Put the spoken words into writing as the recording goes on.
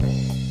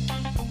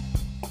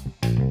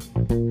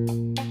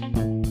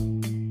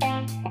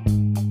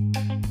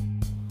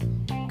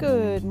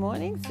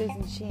morning,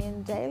 Susan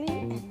Sheehan Daily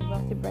and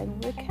Wealthy Brain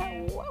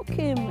Workout.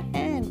 Welcome,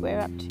 and we're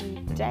up to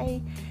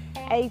day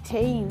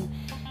 18.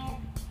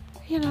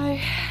 You know,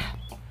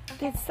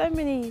 there's so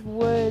many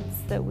words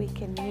that we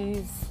can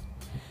use,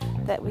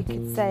 that we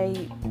could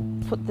say,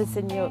 put this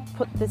in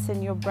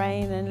your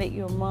brain and let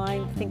your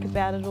mind think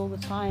about it all the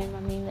time.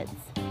 I mean,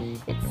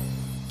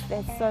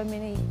 there's so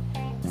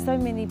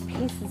many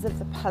pieces of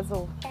the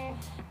puzzle.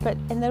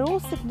 And they're all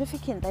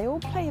significant. They all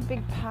play a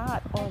big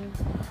part on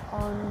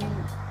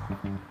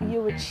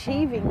you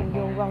achieving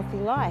your wealthy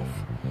life.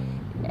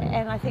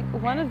 And I think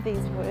one of these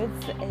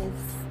words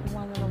is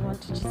one that I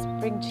want to just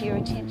bring to your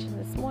attention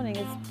this morning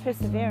is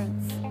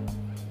perseverance.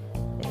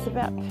 It's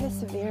about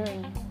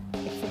persevering.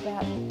 It's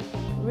about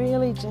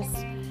really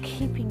just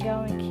keeping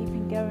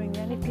going. The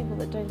only people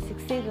that don't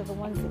succeed are the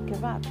ones that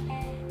give up.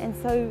 And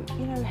so,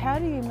 you know, how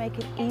do you make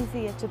it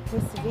easier to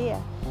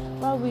persevere?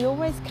 Well, we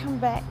always come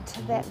back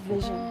to that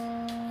vision.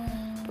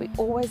 We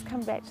always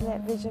come back to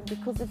that vision,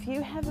 because if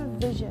you have a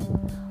vision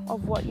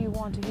of what you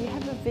want, if you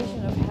have a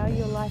vision of how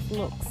your life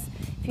looks,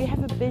 if you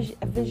have a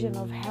vision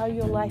of how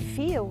your life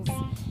feels,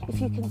 if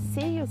you can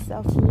see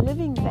yourself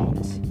living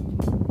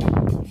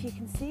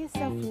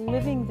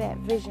that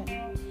vision,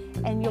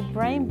 and your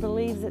brain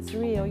believes it's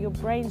real, your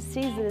brain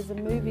sees it as a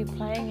movie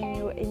playing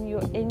in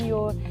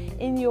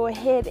your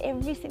head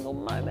every single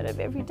moment of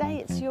every day.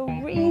 It's your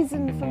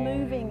reason for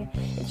moving,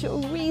 it's your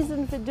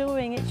reason for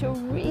doing, it's your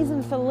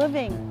reason for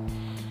living,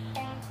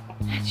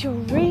 it's your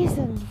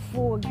reason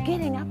for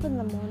getting up in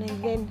the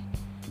morning.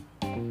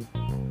 Then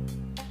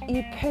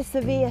you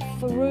persevere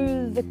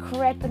through the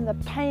crap and the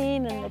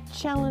pain and the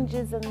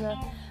challenges and the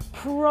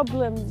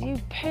problems. You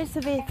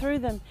persevere through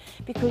them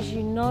because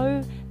you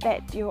know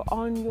that you're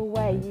on your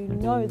way. You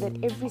know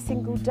that every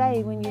single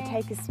day when you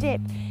take a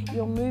step,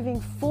 you're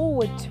moving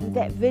forward to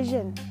that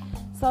vision.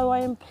 So I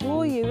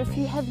implore you, if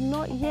you have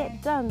not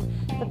yet done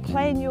the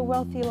Plan Your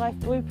Wealthy Life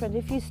Blueprint,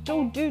 if you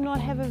still do not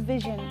have a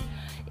vision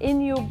in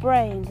your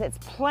brain that's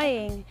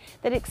playing,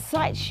 that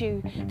excites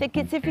you, that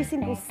gets every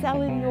single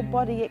cell in your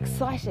body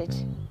excited,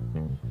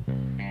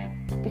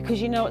 because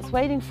you know it's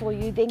waiting for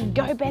you, then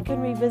go back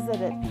and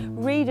revisit it,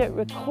 read it,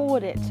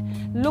 record it,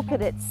 look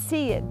at it,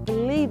 see it,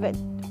 believe it,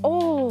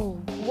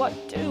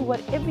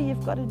 whatever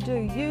you've got to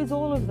do, use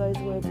all of those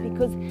words,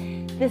 because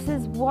this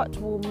is what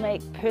will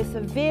make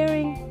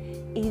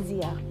persevering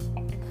easier.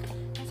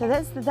 So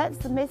that's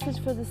the message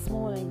for this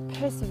morning,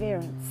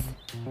 perseverance.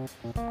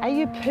 Are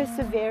you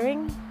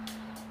persevering,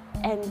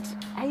 and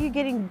are you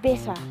getting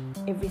better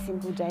every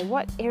single day?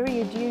 What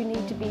area do you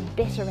need to be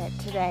better at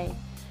today?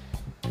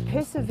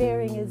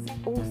 Persevering is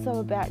also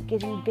about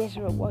getting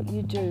better at what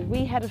you do.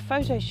 We had a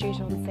photo shoot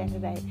on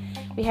Saturday.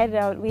 We had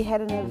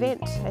an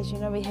event, as you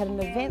know, we had an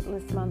event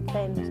last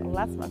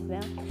month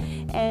now,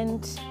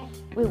 and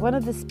with one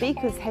of the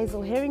speakers,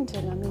 Hazel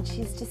Harrington. I mean,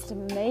 she's just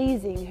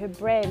amazing. Her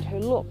brand, her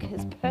look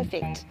is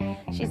perfect.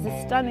 She's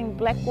a stunning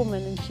black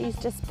woman, and she's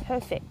just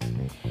perfect.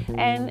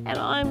 And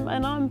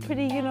I'm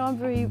pretty, you know, I'm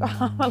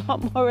a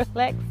lot more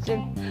relaxed,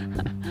 and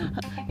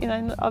you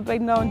know, I've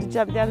been known to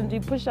jump down and do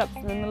push-ups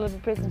in the middle of a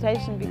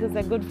presentation because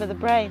they're good for the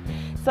brain.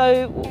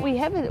 So we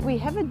have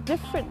a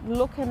different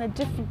look and a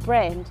different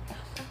brand.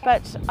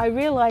 But I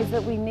realized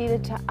that we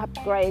needed to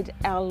upgrade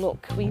our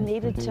look. We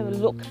needed to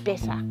look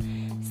better.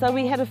 So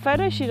we had a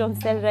photo shoot on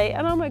Saturday,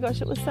 and oh my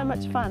gosh, it was so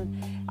much fun.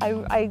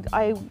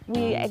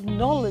 We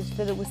acknowledged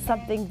that it was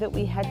something that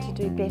we had to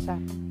do better.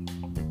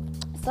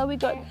 So we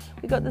got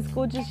this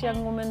gorgeous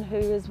young woman who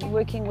is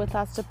working with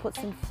us to put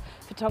some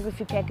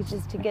photography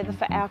packages together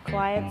for our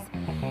clients,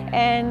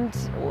 and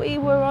we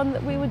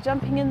were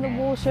jumping in the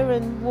water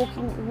and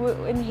walking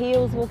in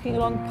heels, walking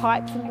along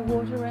pipes in the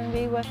water, and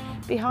we were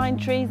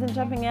behind trees and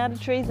jumping out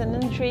of trees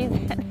and in trees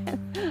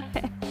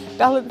and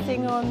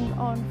balancing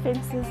on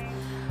fences.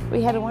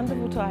 We had a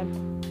wonderful time.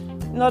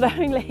 Not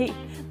only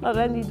are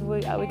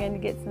we going to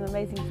get some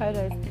amazing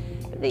photos,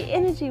 but the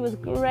energy was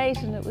great,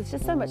 and it was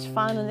just so much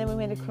fun. And then we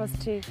went across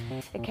to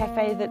a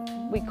cafe that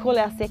we call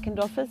our second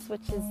office,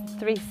 which is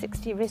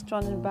 360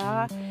 Restaurant and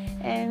Bar,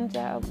 and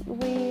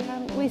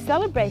we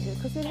celebrated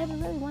because we had a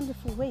really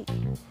wonderful week.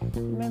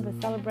 Remember,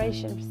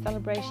 celebration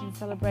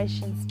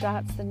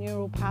starts the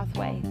neural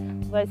pathway.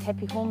 Those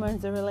happy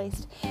hormones are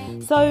released.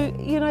 So,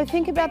 you know,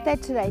 think about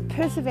that today.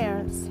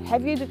 Perseverance.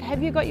 Have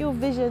you got your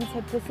vision?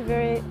 So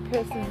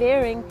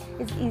persevering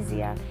is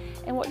easier.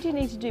 And what do you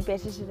need to do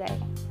better today?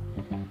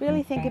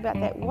 Really think about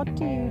that. What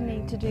do you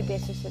need to do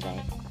better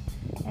today?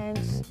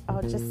 And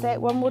I'll just say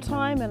it one more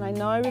time, and I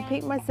know I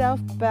repeat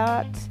myself,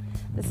 but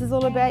this is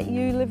all about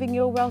you living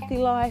your wealthy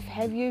life.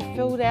 Have you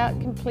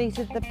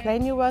completed the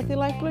Plan Your Wealthy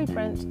Life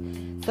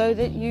Blueprint so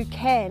that your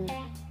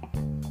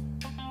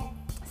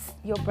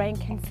brain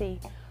can see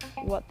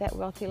what that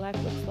wealthy life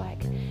looks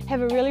like?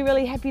 Have a really,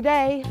 really happy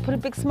day. Put a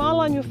big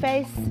smile on your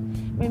face.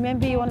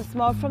 Remember, you want to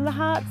smile from the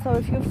heart. So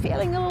if you're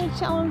feeling a little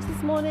challenged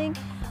this morning,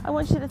 I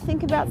want you to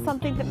think about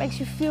something that makes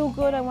you feel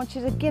good. I want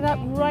you to get up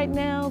right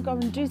now, go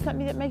and do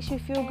something that makes you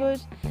feel good.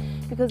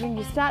 because when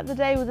you start the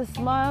day with a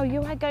smile,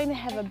 you are going to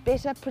have a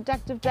better,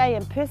 productive day,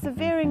 and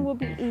persevering will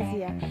be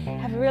easier.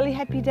 Have a really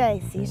happy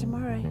day. See you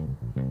tomorrow.